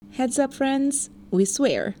Heads up, friends, we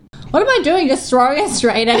swear. What am I doing? Just throwing it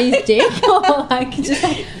straight at his dick? Or like, just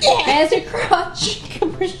like, there's a crotch.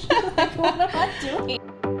 Like, what am I doing?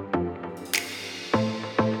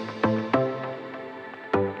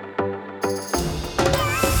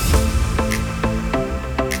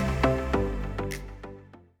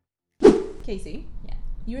 Casey, Yeah.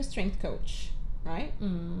 you're a strength coach, right?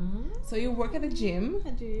 Mm, So you work at the gym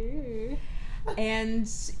I do. and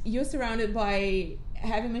you're surrounded by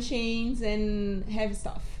heavy machines and heavy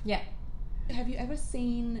stuff. Yeah. Have you ever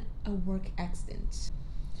seen a work accident?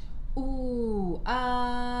 Ooh,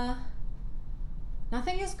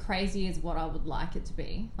 nothing as crazy as what I would like it to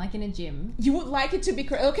be. Like in a gym. You would like it to be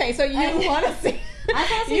okay, so you want to see I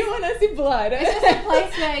thought you want to see blood. It's just a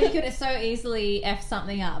place where you could so easily F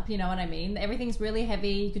something up, you know what I mean? Everything's really heavy,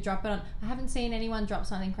 you could drop it on... I haven't seen anyone drop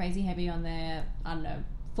something crazy heavy on their, I don't know,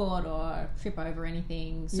 foot or trip over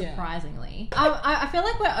anything, surprisingly. Yeah. I feel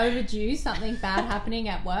like we're overdue something bad happening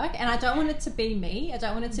at work, and I don't want it to be me. I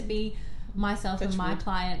don't want it to be myself and my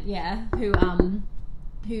client,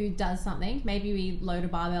 who does something. Maybe we load a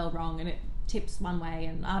barbell wrong and it tips one way,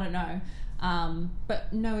 and I don't know.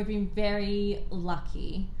 But no, we've been very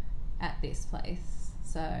lucky at this place.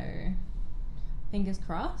 So fingers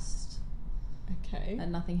crossed. Okay. That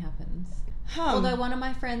nothing happens. Although one of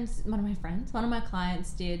my clients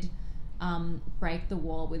did break the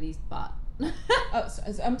wall with his butt.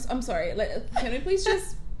 I'm sorry. Can we please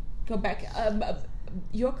just go back?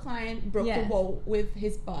 Your client broke the wall with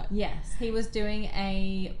his butt. Yes, he was doing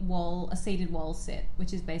a seated wall sit,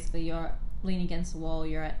 which is basically you're leaning against the wall.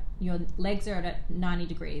 Your legs are at 90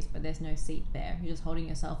 degrees, but there's no seat there. You're just holding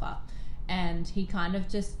yourself up, and he kind of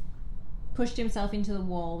just pushed himself into the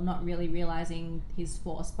wall, not really realizing his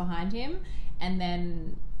force behind him, and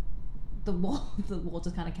then the wall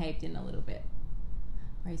just kind of caved in a little bit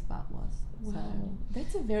where his butt was. Wow, So,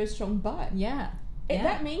 that's a very strong butt. yeah.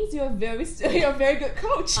 That means you're a very good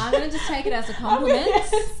coach. I'm going to just take it as a compliment.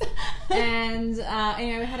 Yes. And,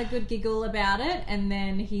 we had a good giggle about it. And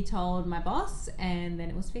then he told my boss, and then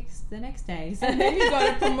it was fixed the next day. So and then you got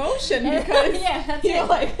a promotion because that's you're it.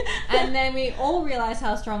 like... And then we all realised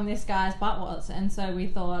how strong this guy's butt was. And so we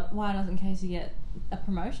thought, why doesn't Casey get a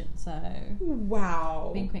promotion? So,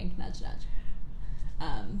 wow. wink, wink, nudge, nudge.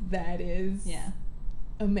 That is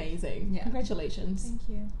amazing. Yeah. Congratulations. Thank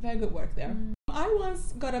you. Very good work there. I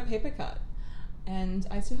once got a paper cut and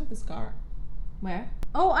I still have the scar. Where?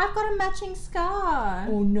 Oh, I've got a matching scar.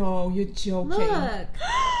 Oh no, you're joking. Look.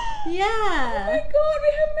 Yeah. Oh my god,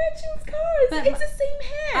 we have matching scars. But it's the same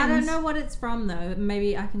hand. I don't know what it's from though.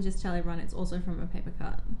 Maybe I can just tell everyone it's also from a paper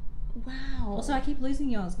cut. Wow. Also, I keep losing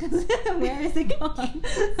yours because where is it gone?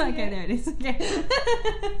 Okay, there it is. Okay.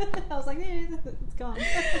 I was like, there it is. It's gone.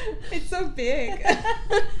 It's so big.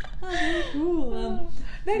 Oh, really cool.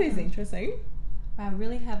 That is interesting. I haven't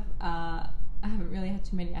really had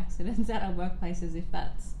too many accidents at our workplaces, if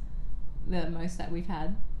that's the most that we've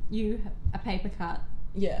had. You, a paper cut.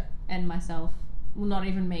 Yeah. And myself. Well, not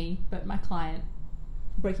even me, but my client.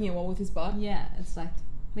 Breaking a wall with his butt? Yeah, it's like,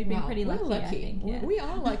 we've been pretty lucky, lucky. I think. Yeah. We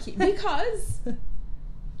are lucky because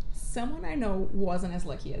someone I know wasn't as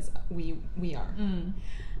lucky as we are. Mm.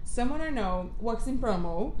 Someone I know works in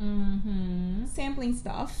promo, sampling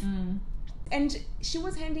stuff, and she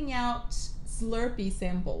was handing out Slurpee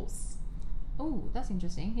samples. Oh, that's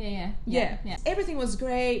interesting. Yeah. Everything was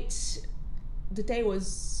great. The day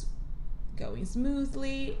was going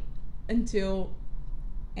smoothly until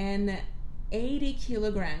an 80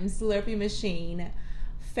 kilogram Slurpee machine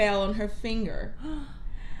fell on her finger.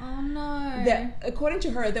 Oh no. According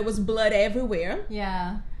to her, there was blood everywhere.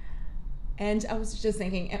 Yeah. And I was just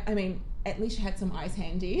thinking, I mean, at least she had some ice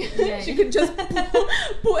handy. Yeah. She could just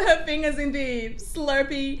put her fingers in the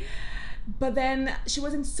Slurpee. But then she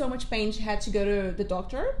was in so much pain, she had to go to the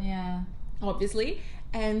doctor. Yeah. Obviously.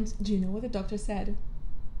 And do you know what the doctor said?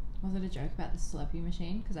 Was it a joke about the Slurpee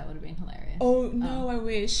machine? Because that would have been hilarious. Oh, no, I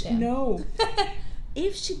wish. Damn. No.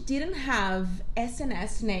 If she didn't have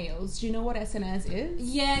SNS nails, do you know what SNS is?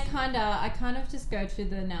 Yeah, kinda. I kind of just go to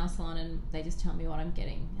the nail salon and they just tell me what I'm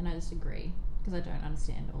getting. And I just agree. Because I don't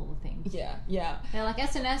understand all the things. Yeah. They're like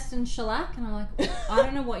SNS and shellac. And I'm like, I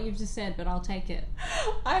don't know what you've just said, but I'll take it.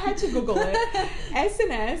 I had to Google it.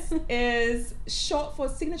 SNS is short for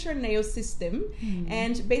Signature Nail System.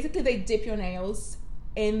 And basically they dip your nails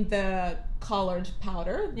in the colored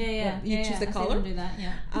powder. Yeah. You choose the I color. See them do that,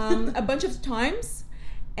 yeah. A bunch of times.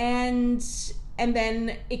 And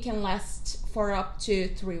then it can last for up to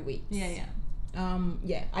 3 weeks. Yeah.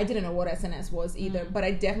 I didn't know what SNS was either, but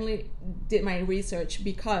I definitely did my research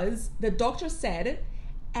because the doctor said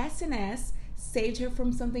SNS saved her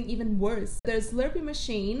from something even worse. The Slurpee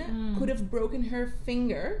machine could have broken her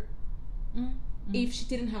finger if she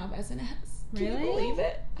didn't have SNS. Can you believe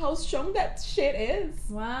it? How strong that shit is.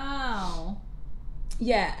 Wow.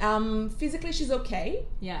 Yeah, physically she's okay.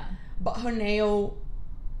 Yeah. But her nail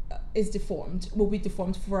is deformed, will be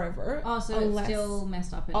deformed forever. Oh, so it's still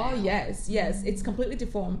messed up. Oh, yes. It's completely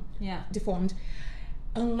deformed. Yeah. Deformed.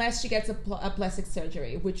 Unless she gets a plastic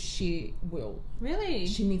surgery, which she will. Really?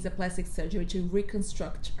 She needs a plastic surgery to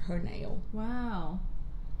reconstruct her nail. Wow.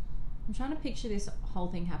 I'm trying to picture this whole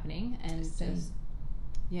thing happening, and just,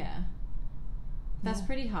 that's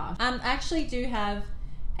pretty harsh. I actually do have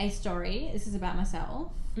a story. This is about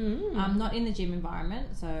myself. I'm not in the gym environment,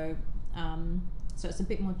 so it's a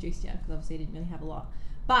bit more juicier because obviously I didn't really have a lot.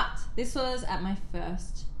 But this was at my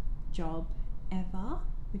first job ever,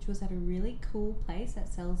 which was at a really cool place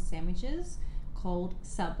that sells sandwiches called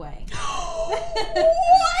Subway. What?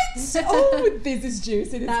 Oh, this is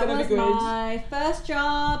juicy. This is gonna be good. That was my first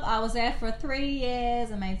job. I was there for 3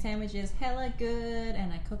 years. I made sandwiches hella good,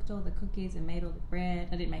 and I cooked all the cookies and made all the bread.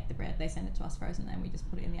 I didn't make the bread. They sent it to us frozen, and we just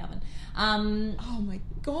put it in the oven. Oh my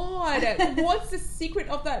god! What's the secret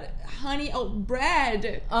of that honey oat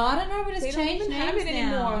bread? Oh, I don't know, but it's changed don't even have it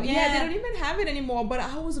now. anymore. Yeah, they don't even have it anymore. But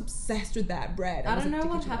I was obsessed with that bread. I don't know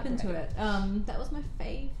what happened to it. That was my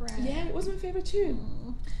favorite. Yeah, it was my favorite too.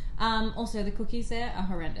 Also, the cookies there are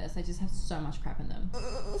horrendous. They just have so much crap in them.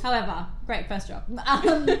 However, great first job.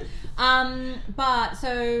 But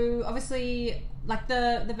so obviously, like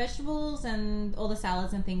the vegetables and all the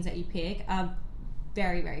salads and things that you pick are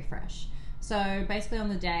very, very fresh. So basically, on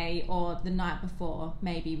the day or the night before,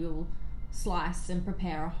 maybe we'll slice and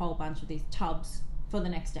prepare a whole bunch of these tubs for the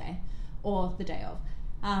next day or the day of.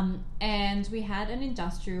 And we had an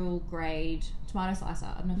industrial grade tomato slicer.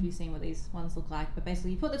 I don't know if you've seen what these ones look like, but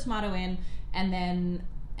basically you put the tomato in, and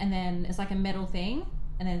then it's like a metal thing,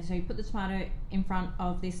 and then so you put the tomato in front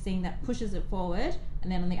of this thing that pushes it forward,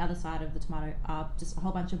 and then on the other side of the tomato are just a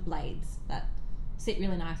whole bunch of blades that sit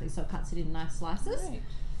really nicely, so it cuts it in nice slices. Right.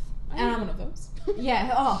 I need one of those.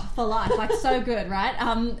 Yeah, for life, like so good, right?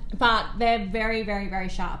 But they're very, very, very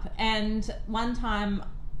sharp. And one time,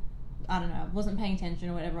 I don't know, wasn't paying attention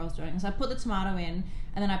or whatever I was doing. So I put the tomato in,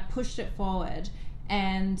 and then I pushed it forward,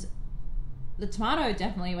 and the tomato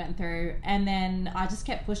definitely went through, and then I just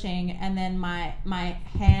kept pushing, and then my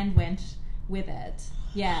hand went with it.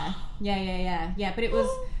 Yeah. But it was,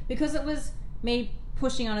 because it was me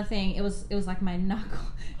pushing on a thing, it was like my knuckle.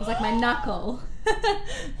 It was like my knuckle.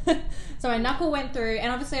 So my knuckle went through,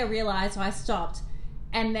 and obviously I realized, so I stopped,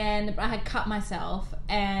 and then I had cut myself,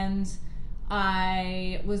 and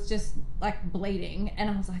I was just like bleeding, and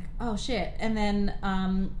I was like, oh shit. And then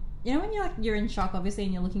you know when you're in shock obviously,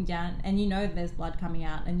 and you're looking down and you know there's blood coming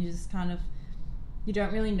out, and you just kind of, you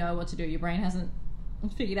don't really know what to do. Your brain hasn't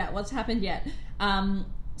figured out what's happened yet.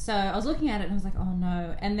 So I was looking at it and I was like, oh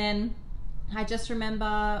no. And then I just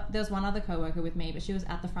remember there was one other coworker with me, but she was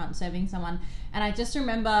at the front serving someone, and I just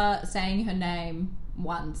remember saying her name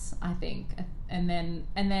once, I think, and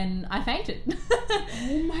then I fainted.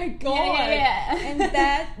 Oh my god! Yeah. And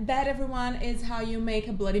that everyone is how you make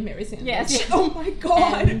a Bloody Mary sandwich. Yes. Oh my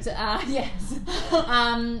god! And yes.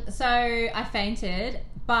 So I fainted,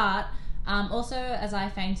 but also as I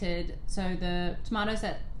fainted, so the tomatoes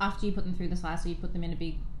that after you put them through the slicer, you put them in a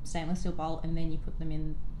big stainless steel bowl, and then you put them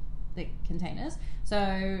in the containers.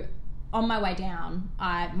 So on my way down,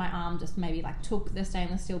 my arm just maybe like took the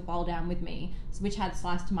stainless steel bowl down with me, which had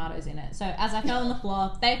sliced tomatoes in it. So as I fell on the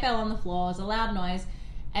floor, they fell on the floor. It was a loud noise,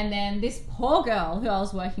 and then this poor girl who I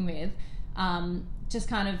was working with just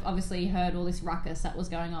kind of obviously heard all this ruckus that was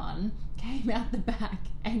going on, came out the back,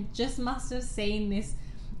 and just must have seen this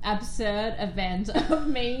absurd event of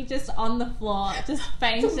me just on the floor, just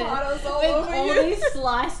fainted, Tomatoes all with over all you. these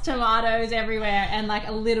sliced tomatoes everywhere, and like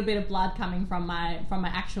a little bit of blood coming from my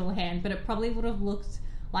actual hand, but it probably would have looked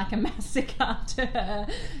like a massacre to her.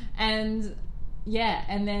 And yeah,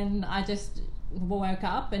 and then I just woke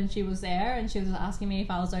up, and she was there, and she was asking me if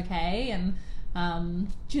I was okay. And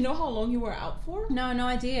do you know how long you were out for? no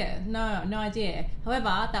idea. No idea.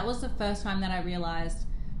 However, that was the first time that I realized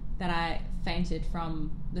that I fainted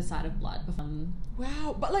from the sight of blood.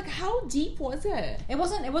 Wow, but like, how deep was it? It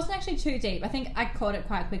wasn't actually too deep. I think I caught it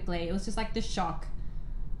quite quickly. It was just like the shock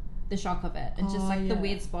of it, and just like the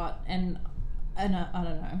weird spot, and I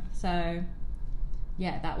don't know. So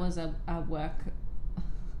yeah, that was a work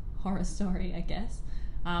horror story, I guess.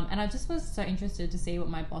 And I just was so interested to see what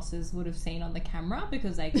my bosses would have seen on the camera,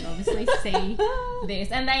 because they could obviously see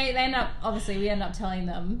this, and we end up telling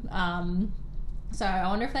them. So I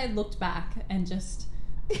wonder if they looked back and just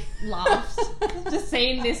laughed just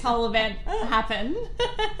seeing this whole event happen.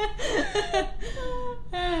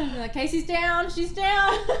 Like, Casey's down, she's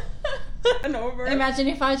down. And over. Imagine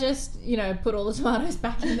if I just, put all the tomatoes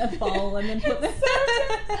back in the bowl and then put them.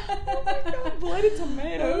 Oh my god, bloody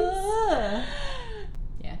tomatoes.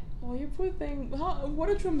 Yeah. Oh, you poor thing. What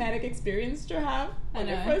a traumatic experience to have on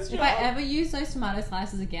your first job. If I ever use those tomato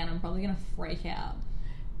slices again, I'm probably going to freak out.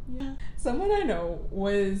 Yeah. Someone I know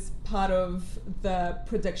was part of the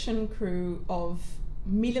production crew of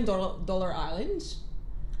 $1 Million Island.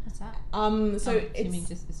 What's that? So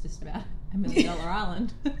it's just about $1 Million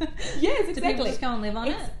Island. Yes, Do people exactly. just go and live on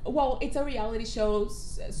it? Well, it's a reality show,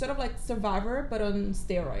 sort of like Survivor, but on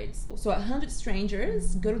steroids. So 100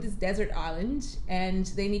 strangers go to this desert island, and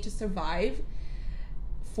they need to survive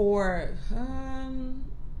for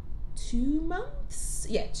 2 months.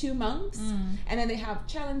 Yeah, 2 months. And then they have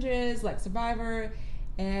challenges like Survivor,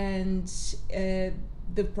 and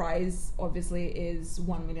the prize obviously is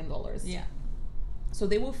 $1 million. Yeah. So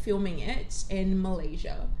they were filming it in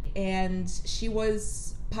Malaysia, and she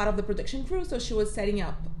was part of the production crew, so she was setting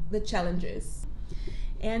up the challenges.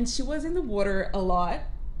 And she was in the water a lot,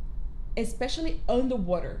 especially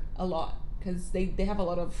underwater a lot, because they have a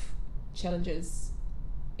lot of challenges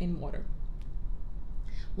in water.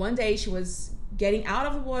 One day she was getting out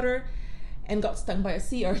of the water and got stung by a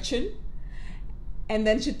sea urchin. And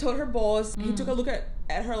then she told her boss, he took a look at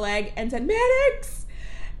her leg and said, "Medics!"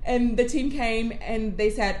 And the team came and they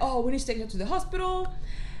said, "Oh, we need to take her to the hospital."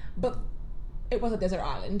 But it was a desert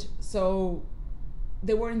island, so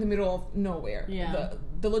they were in the middle of nowhere. Yeah.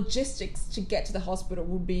 The logistics to get to the hospital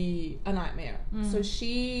would be a nightmare. So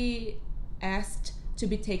she asked to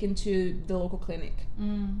be taken to the local clinic.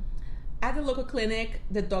 At the local clinic,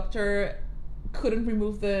 the doctor couldn't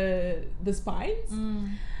remove the spines.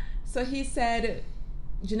 So he said,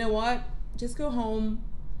 "You know what? Just go home,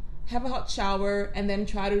 have a hot shower, and then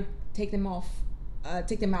try to take them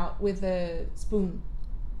out with a spoon."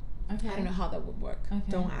 Okay. I don't know how that would work. Okay.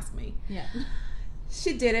 Don't ask me. Yeah.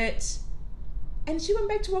 She did it, and she went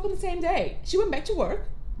back to work on the same day. She went back to work,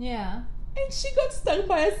 Yeah. and she got stung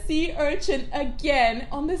by a sea urchin again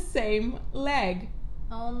on the same leg.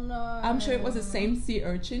 Oh no. I'm sure it was the same sea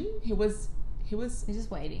urchin. He was He's just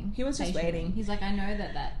waiting. He was just patiently. waiting. He's like, I know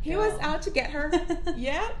that. He girl. was out to get her.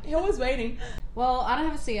 Yeah, he was waiting. Well, I don't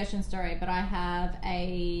have a sea urchin story, but I have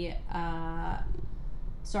a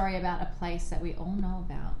story about a place that we all know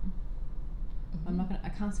about. I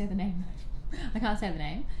can't say the name. I can't say the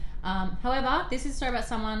name. However, this is a story about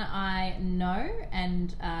someone I know,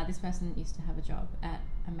 and this person used to have a job at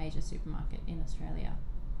a major supermarket in Australia.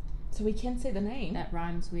 So we can't say the name. That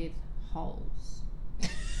rhymes with holes.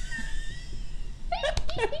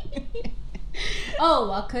 Oh,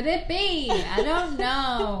 what could it be? I don't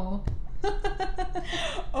know.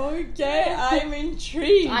 Okay, I'm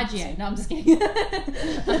intrigued. IGA. No, I'm just kidding.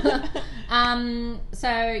 So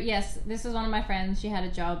yes, this is one of my friends. She had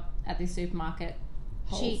a job at this supermarket.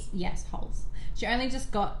 Holes. Holes. She only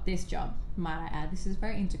just got this job, might I add. This is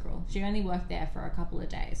very integral. She only worked there for a couple of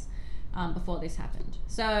days before this happened.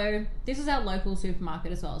 So this is our local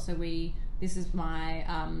supermarket as well. So this is my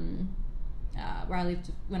where I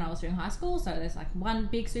lived when I was doing high school. So there's like one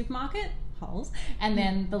big supermarket, Holes, and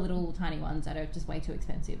then the little tiny ones that are just way too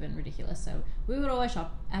expensive and ridiculous. So we would always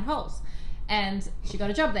shop at Holes. And she got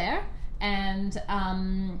a job there, and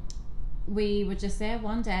we were just there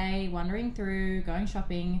one day, wandering through, going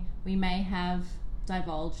shopping. We may have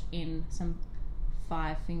divulged in some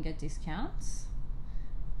 5-finger discounts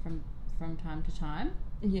from time to time.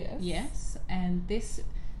 Yes. Yes, and this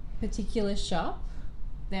particular shop,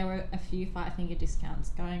 there were a few 5-finger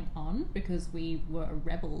discounts going on because we were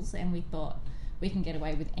rebels and we thought we can get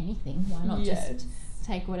away with anything. Why not just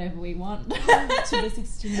take whatever we want? To the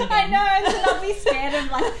 16 again. I know, and to not be scared of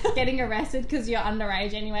like getting arrested because you're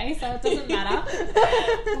underage anyway, so it doesn't matter.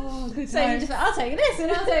 Oh, good So you times. just, I'll take this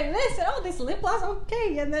and I'll take this and oh, this lip gloss,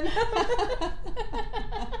 okay, and then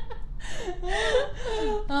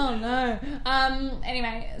oh no.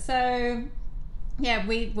 Anyway, so yeah,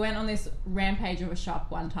 we went on this rampage of a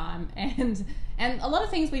shop one time, and a lot of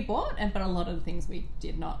things we bought, but a lot of things we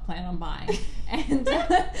did not plan on buying. And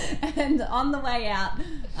and on the way out,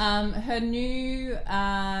 her new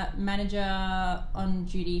manager on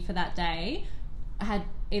duty for that day had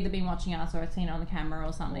either been watching us or had seen it on the camera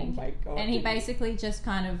or something. Oh my God. And he basically just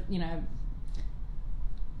kind of,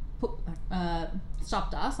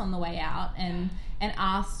 stopped us on the way out and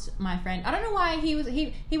asked my friend. I don't know why he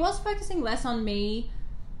was focusing less on me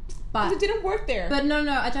But it didn't work there. But no,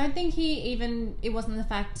 I don't think it wasn't the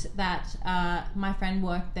fact that my friend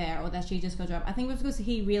worked there or that she just got a job. I think it was because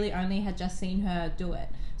he really only had just seen her do it.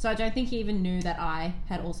 So I don't think he even knew that I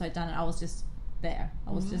had also done it. I was just there.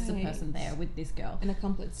 I was just a person there with this girl. An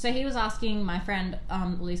accomplice. So he was asking my friend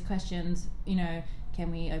all these questions, you know, can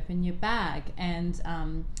we open your bag? And,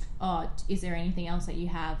 is there anything else that you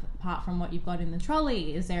have apart from what you've got in the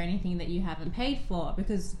trolley? Is there anything that you haven't paid for?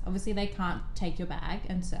 Because obviously they can't take your bag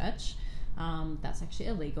and search. That's actually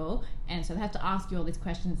illegal. And so they have to ask you all these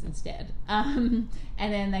questions instead. And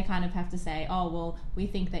then they kind of have to say, oh, well, we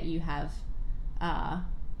think that you have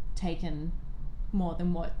taken more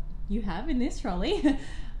than what you have in this trolley.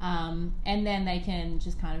 And then they can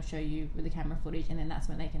just kind of show you with the camera footage, and then that's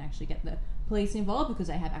when they can actually get the police involved because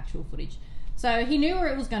they have actual footage. So he knew where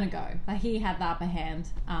it was going to go. Like, he had the upper hand.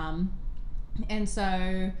 And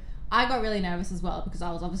so I got really nervous as well because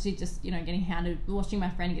I was obviously just, you know, getting hounded, watching my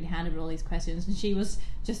friend get hounded with all these questions, and she was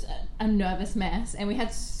just a nervous mess. And we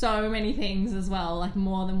had so many things as well, like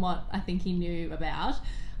more than what I think he knew about.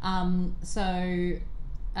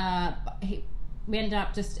 We ended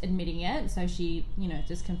up just admitting it. So she, you know,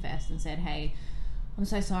 just confessed and said, hey, I'm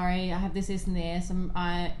so sorry, I have this and this.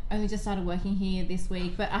 I only just started working here this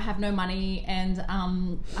week, but I have no money, and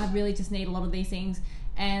I really just need a lot of these things,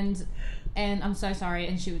 and I'm so sorry.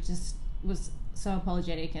 And she was so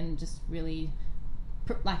apologetic and just really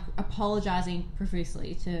apologizing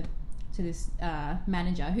profusely to this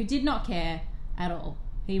manager who did not care at all.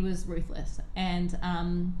 He was ruthless. And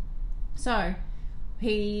so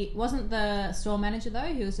he wasn't the store manager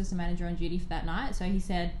though, he was just a manager on duty for that night. So he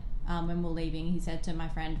said, when we're leaving, he said to my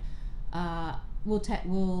friend,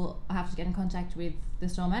 we'll have to get in contact with the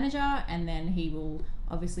store manager, and then he will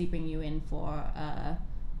obviously bring you in for a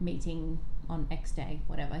meeting on X day,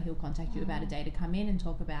 whatever. He'll contact you about a day to come in and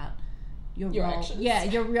talk about your role. Actions. Yeah,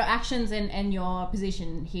 your actions and your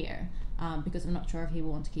position here, because I'm not sure if he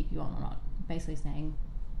will want to keep you on or not. Basically saying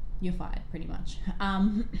you're fired, pretty much.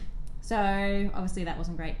 So obviously that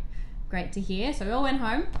wasn't great to hear. So we all went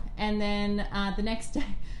home, and then the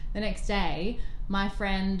next day, my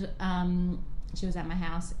friend, she was at my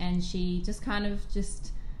house, and she just kind of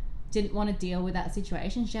just didn't want to deal with that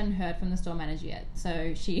situation. She hadn't heard from the store manager yet,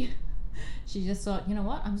 so she just thought, you know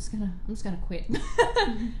what, I'm just gonna quit.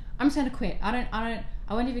 I'm just gonna quit. I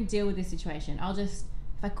won't even deal with this situation. If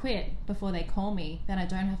I quit before they call me, then I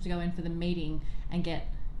don't have to go in for the meeting and get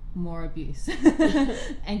more abuse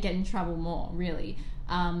and get in trouble more, really.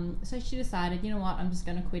 So she decided, you know what, I'm just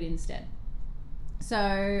going to quit instead.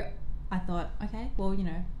 So I thought, okay, well, you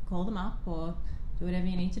know, call them up or do whatever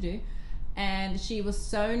you need to do. And she was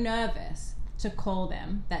so nervous to call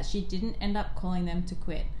them that she didn't end up calling them to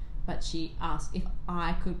quit, but she asked if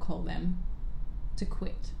I could call them to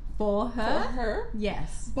quit for her. For her?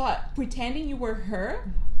 Yes. But pretending you were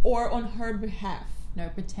her or on her behalf? No,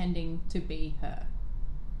 pretending to be her.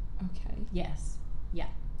 Okay. Yes. Yeah.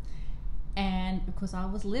 And because I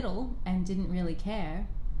was little and didn't really care,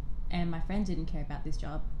 and my friend didn't care about this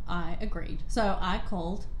job, I agreed. So I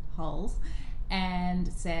called Holes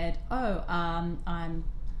and said, I'm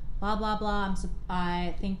blah, blah, blah.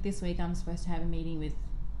 I think this week I'm supposed to have a meeting with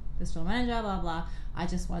the store manager, blah, blah. I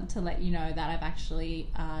just want to let you know that I've actually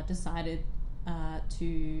decided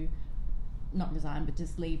to not resign, but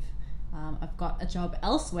just leave. I've got a job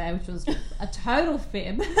elsewhere, which was a total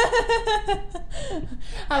fib.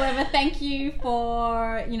 However, thank you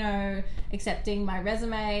for, you know, accepting my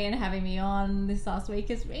resume and having me on this last week.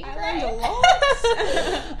 Has been great. I learned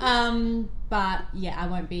a lot. But yeah, I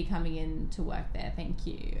won't be coming in to work there. Thank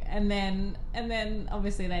you. And then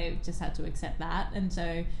obviously they just had to accept that. And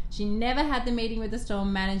so she never had the meeting with the store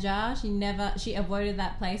manager. She avoided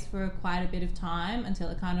that place for quite a bit of time until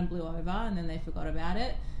it kind of blew over, and then they forgot about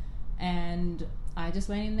it. And I just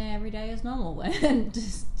went in there every day as normal and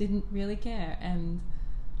just didn't really care. And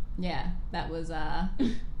yeah, that was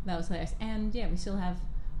hilarious. And yeah,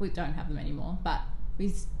 we don't have them anymore, but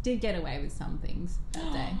we did get away with some things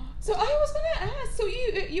that day. So I was gonna ask, so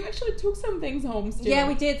you actually took some things home still? Yeah,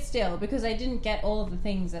 we did still, because they didn't get all of the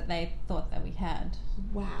things that they thought that we had.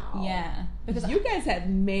 Wow. Yeah. Because you guys had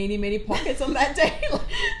many pockets on that day.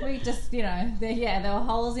 We just, you know, there were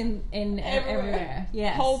holes in everywhere.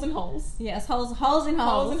 Yes. Holes in holes. Yes, holes in holes.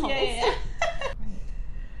 Holes in holes. Yeah.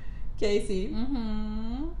 Casey.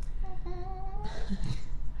 Mm-hmm.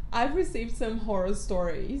 I've received some horror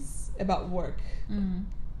stories about work,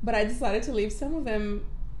 but I decided to leave some of them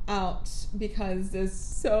out because they're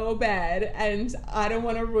so bad, and I don't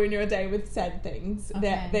want to ruin your day with sad things.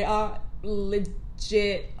 Okay. They are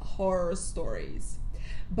legit horror stories,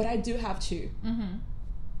 but I do have two. Mm-hmm.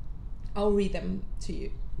 I'll read them to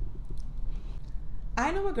you. I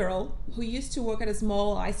know a girl who used to work at a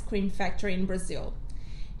small ice cream factory in Brazil.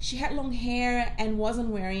 She had long hair and wasn't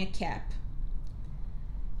wearing a cap.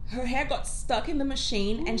 Her hair got stuck in the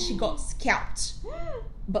machine and she got scalped.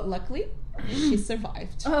 But luckily, she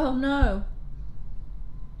survived. Oh no.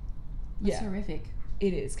 That's Yeah. horrific.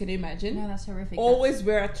 It is. Can you imagine? No, that's horrific. Always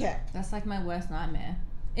wear a cap. That's like my worst nightmare.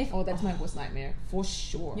 Oh, that's my worst nightmare. For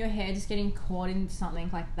sure. Your hair just getting caught in something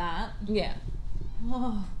like that. Yeah.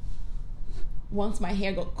 Oh. Once my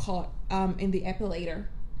hair got caught in the epilator.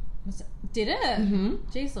 Did it? Mm-hmm.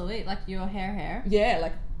 Jeez Louise, like your hair. Yeah,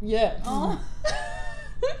 like, yeah. Oh.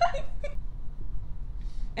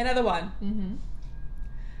 Another one. Mm-hmm.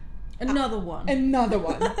 Another one. Another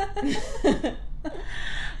one.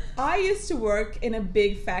 I used to work in a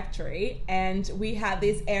big factory and we had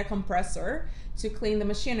this air compressor to clean the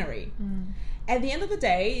machinery. At the end of the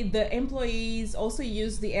day, the employees also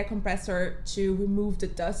used the air compressor to remove the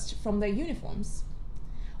dust from their uniforms.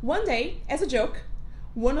 One day, as a joke,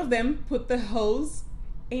 one of them put the hose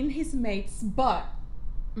in his mate's butt.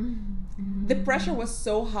 The pressure was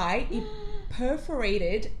so high, it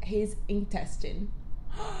perforated his intestine.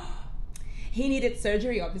 He needed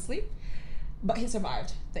surgery, obviously, but he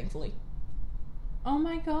survived, thankfully. Oh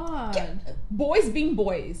my god. Yeah, boys being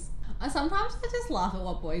boys. Sometimes I just laugh at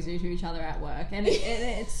what boys do to each other at work, and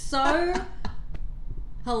it's so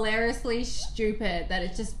hilariously stupid that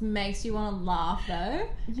it just makes you want to laugh, though.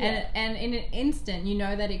 Yeah. And in an instant, you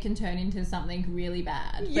know that it can turn into something really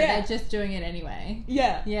bad, but Yeah. they're just doing it anyway.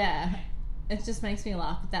 Yeah. Yeah, it just makes me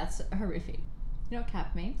laugh. But that's horrific. You know what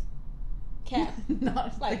cap means? Cap.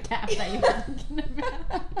 Not Like- the cap that you're thinking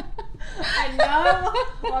about. I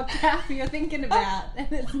know what cap you're thinking about,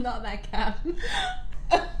 and it's not that cap.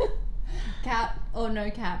 Cap or no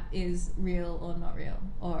cap is real or not real,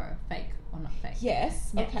 or fake or not fake. Yes.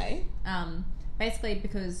 Yes. Okay. Basically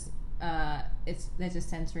because they're just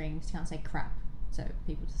censoring. You can't say crap, so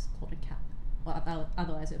people just call it cap. Well,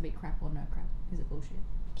 otherwise it would be crap or no crap. Is it bullshit?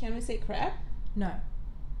 Can we say crap? No.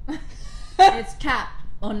 It's cap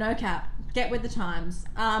or no cap. Get with the times.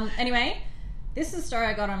 Anyway, this is a story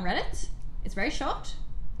I got on Reddit. It's very short.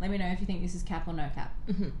 Let me know if you think this is cap or no cap.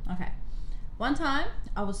 Mm-hmm. Okay. One time,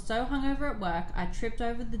 I was so hungover at work, I tripped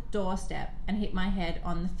over the doorstep and hit my head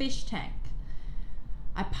on the fish tank.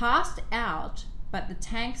 I passed out, but the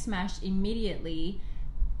tank smashed immediately,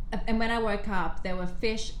 and when I woke up, there were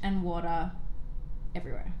fish and water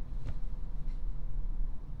everywhere.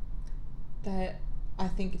 That I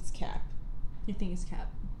think it's cap. You think it's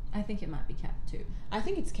cap? I think it might be cap too. I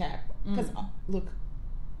think it's cap because look,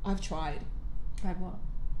 I've tried. Tried what?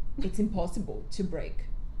 It's impossible to break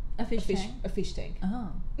A fish a tank? a fish tank.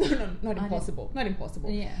 Oh. No, not I impossible. Not impossible.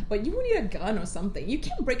 Yeah. But you would need a gun or something. You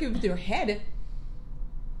can't break it with your head.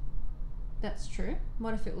 That's true.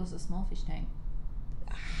 What if it was a small fish tank?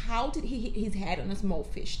 How did he hit his head on a small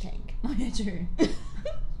fish tank? Oh, yeah, true.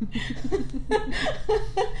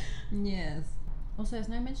 Yes. Also, there's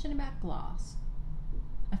no mention about glass.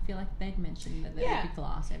 I feel like they'd mention that there Yeah. would be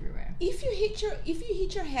glass everywhere. If you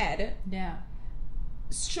hit your head Yeah.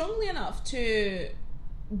 strongly enough to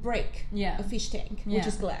break Yeah. a fish tank, Yeah. which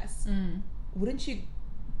is glass, wouldn't you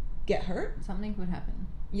get hurt? Something could happen.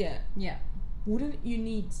 Yeah. Yeah. Wouldn't you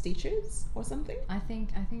need stitches or something? I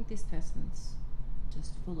think this person's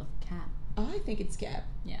just full of cap. I think it's cap.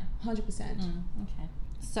 Yeah. 100%. Okay.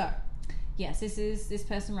 So, yes, this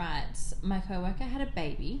person writes, my coworker had a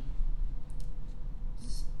baby.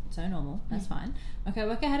 So normal, that's fine. My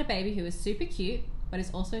coworker had a baby who is super cute, but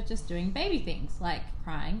is also just doing baby things like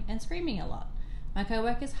crying and screaming a lot. My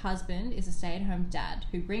coworker's husband is a stay-at-home dad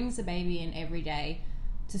who brings the baby in every day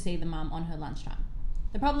to see the mum on her lunchtime.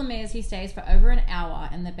 The problem is he stays for over an hour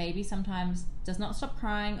and the baby sometimes does not stop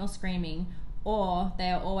crying or screaming, or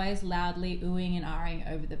they are always loudly oohing and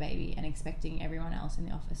ahhing over the baby and expecting everyone else in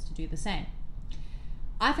the office to do the same.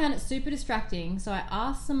 I found it super distracting, so I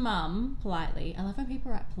asked the mum politely. I love when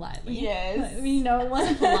people write politely. Yes. You know, it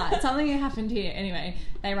wasn't polite. Something happened here. Anyway,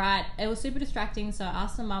 they write, it was super distracting, so I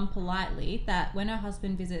asked the mum politely that when her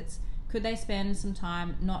husband visits, could they spend some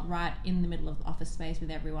time not right in the middle of the office space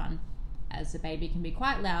with everyone, as the baby can be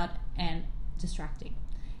quite loud and distracting.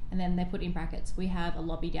 And then they put in brackets, we have a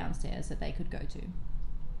lobby downstairs that they could go to.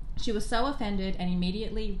 She was so offended and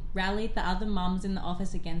immediately rallied the other mums in the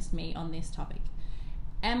office against me on this topic.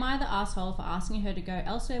 Am I the asshole for asking her to go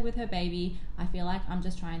elsewhere with her baby? I feel like I'm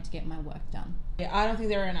just trying to get my work done. Yeah, I don't think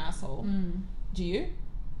they're an asshole. Do you?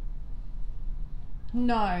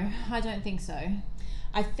 No, I don't think so.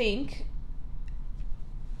 I think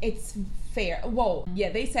it's fair. Well,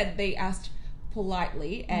 yeah, they said they asked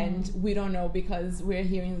politely, and we don't know because we're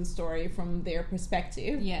hearing the story from their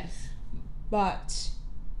perspective. Yes. But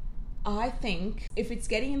I think if it's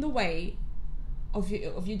getting in the way of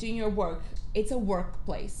you doing your work, it's a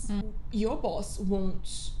workplace. Your boss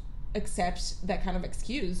won't accept that kind of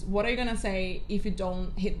excuse. What are you gonna say if you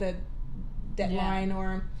don't hit the deadline,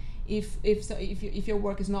 or if your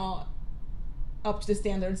work is not up to the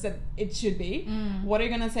standards that it should be? What are you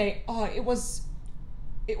gonna say? Oh, it was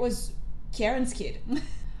Karen's kid.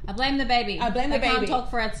 I blame the baby. I blame the baby. It can't talk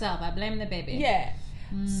for itself. I blame the baby. Yeah.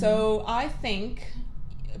 So I think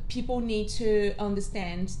people need to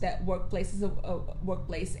understand that workplace is a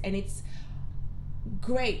workplace, and it's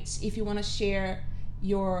great if you want to share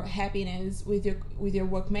your happiness with your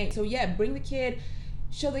workmate. So yeah, bring the kid,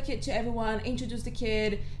 show the kid to everyone, introduce the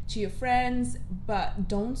kid to your friends, but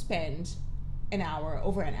don't spend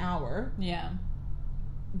over an hour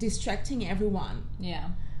distracting everyone. Yeah,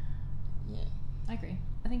 I agree.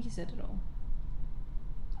 I think you said it all.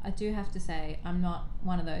 I do have to say, I'm not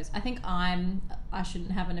one of those. I think I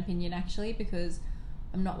shouldn't have an opinion, actually, because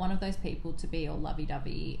I'm not one of those people to be all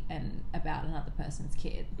lovey-dovey and about another person's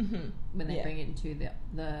kid when they bring it into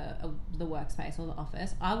the workspace or the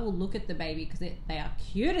office. I will look at the baby because they are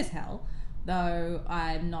cute as hell, though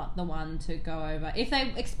I'm not the one to go over. If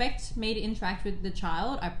they expect me to interact with the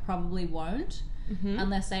child, I probably won't,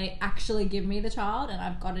 unless they actually give me the child and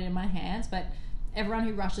I've got it in my hands. But everyone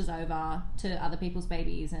who rushes over to other people's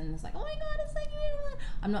babies and is like, oh my god, it's so cute,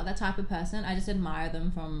 I'm not that type of person. I just admire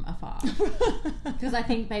them from afar because I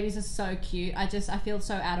think babies are so cute. I feel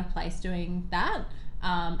so out of place doing that,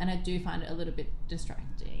 and I do find it a little bit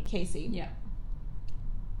distracting. Casey,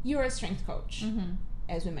 you're a strength coach,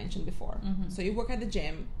 as we mentioned before, so you work at the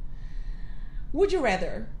gym. Would you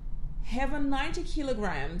rather have a 90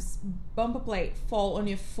 kilograms bumper plate fall on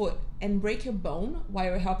your foot and break your bone while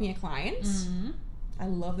you're helping a client? I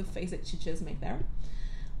love the face that you just made there.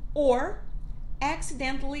 Or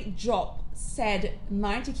accidentally drop said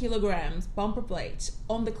 90 kilograms bumper plate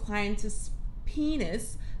on the client's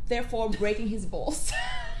penis, therefore breaking his balls.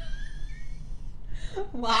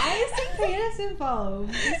 Why is the penis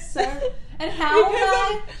involved? And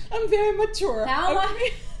how I'm very mature. How am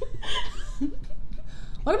I?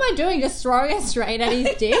 What am I doing? Just throwing it straight at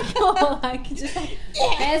his dick? Or like, just like,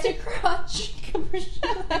 there's your crotch.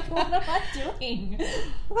 Like, what am I doing?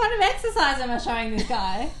 What kind of exercise am I showing this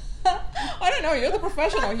guy? I don't know. You're the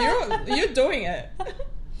professional. You're doing it.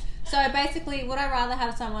 So basically, would I rather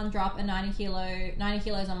have someone drop a 90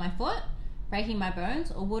 kilos on my foot, breaking my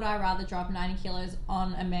bones, or would I rather drop 90 kilos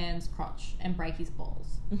on a man's crotch and break his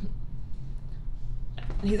balls?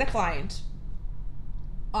 He's a client.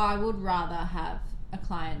 I would rather have a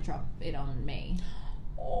client drop it on me.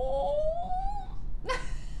 Oh,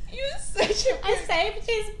 you're such a... I saved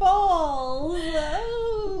his balls.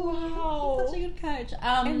 Oh, wow. Such a good coach.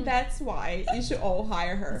 And that's why you should all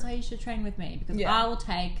hire her. That's why you should train with me, because I will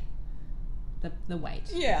take the weight.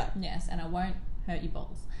 Yeah. Yes, and I won't hurt your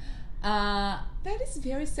balls. That is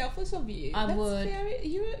very selfless of you.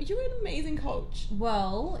 You're an amazing coach.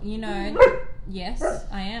 Well, yes,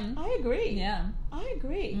 I am. I agree. Yeah. I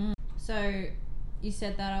agree. So, you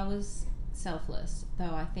said that I was selfless,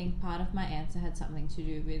 though I think part of my answer had something to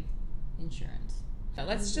do with insurance.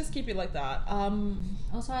 Let's just keep it like that.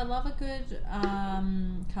 Also, I love a good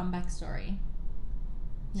comeback story.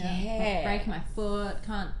 Yeah. Break my foot,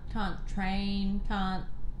 can't train, can't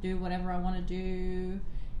do whatever I want to do,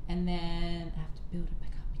 and then I have to build it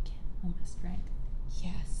back up again, all my strength.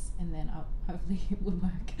 Yes. And then hopefully it would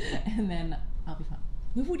work, and then I'll be fine.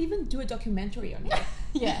 We would even do a documentary on it.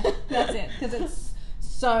 Yeah, that's it, because it's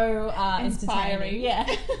so inspiring. Yeah.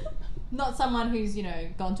 Not someone who's,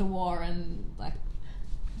 gone to war and, like,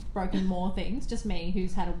 broken more things. Just me,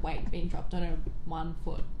 who's had a weight being dropped on her 1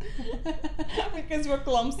 foot. Because we're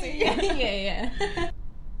clumsy. Yeah.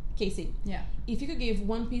 Casey. Yeah. If you could give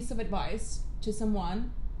one piece of advice to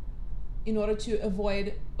someone in order to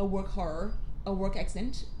avoid a work horror, a work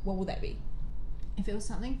accident, what would that be? If it was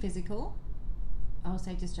something physical, I would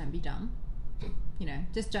say just don't be dumb.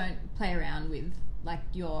 Just don't play around with, like,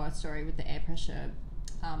 your story with the air pressure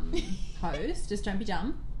hose. Just don't be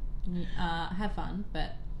dumb. Have fun,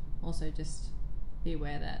 but also just be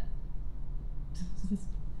aware that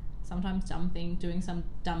sometimes doing some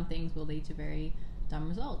dumb things will lead to very dumb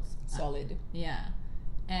results. Solid. Yeah.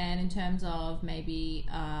 And in terms of maybe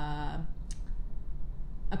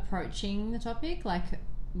approaching the topic, like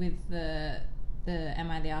with the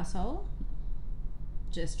am I the arsehole?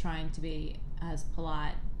 Just trying to be as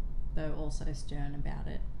polite, though also stern about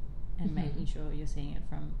it, and making sure you're seeing it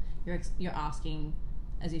from you're asking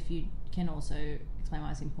as if you can also explain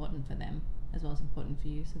why it's important for them as well as important for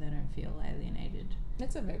you, so they don't feel alienated.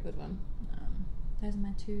 That's a very good one. those are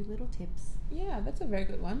my 2 little tips. Yeah, that's a very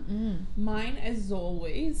good one. Mine, as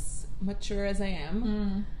always, mature as I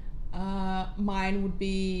am, mine would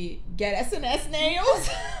be get SNS nails.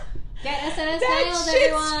 Get SNS That nails, shit's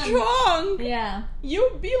everyone. strong. Yeah.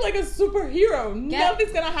 You'll be like a superhero.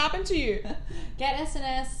 Nothing's gonna happen to you. Get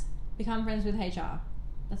SNS. Become friends with HR.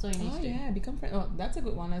 That's all you need to do. Yeah, become friends. Oh, that's a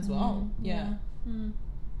good one as well. Yeah.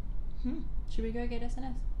 Should we go get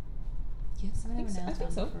SNS? Yes, I haven't had I nails think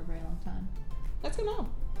done so. for a very long time. Let's go now.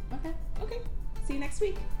 Okay. Okay. See you next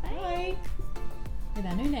week. Bye. With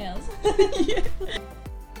our new nails. Yeah.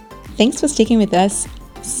 Thanks for sticking with us.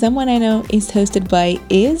 Someone I Know is hosted by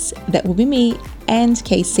that will be me, and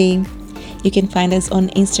Casey. You can find us on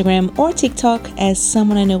Instagram or TikTok as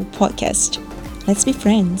Someone I Know Podcast. Let's be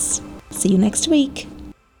friends. See you next week.